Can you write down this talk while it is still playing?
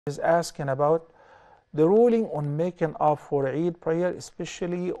is asking about the ruling on making up for Eid prayer,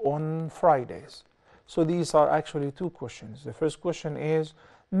 especially on Fridays. So these are actually two questions. The first question is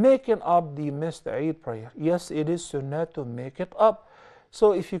making up the missed Eid prayer. Yes, it is sunnah to make it up.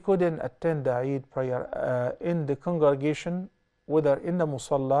 So if you couldn't attend the Eid prayer in the congregation, whether in the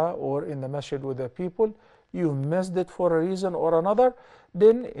musalla or in the masjid with the people, you missed it for a reason or another,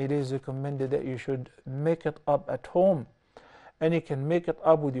 then it is recommended that you should make it up at home. And you can make it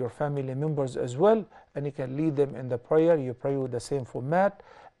up with your family members as well, and you can lead them in the prayer. You pray with the same format.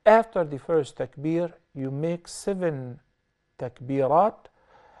 After the first takbir, you make 7 takbirat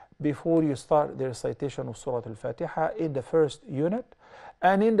before you start the recitation of Surah Al-Fatiha in the first unit.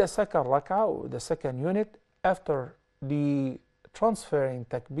 And in the second rak'ah, or the second unit, after the transferring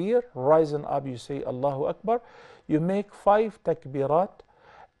takbir, rising up, you say Allahu Akbar. You make 5 takbirat,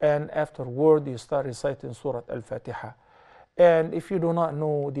 and afterward you start reciting Surah Al-Fatiha. And if you do not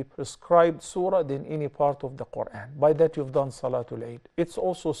know the prescribed surah, then any part of the Quran. By that you've done Salatul Eid. It's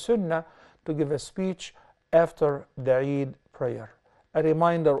also sunnah to give a speech after the Eid prayer. A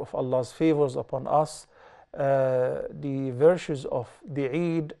reminder of Allah's favors upon us, the virtues of the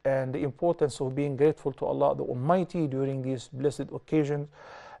Eid, and the importance of being grateful to Allah the Almighty during these blessed occasions,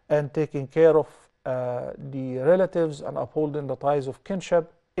 and taking care of the relatives and upholding the ties of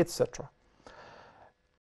kinship, etc.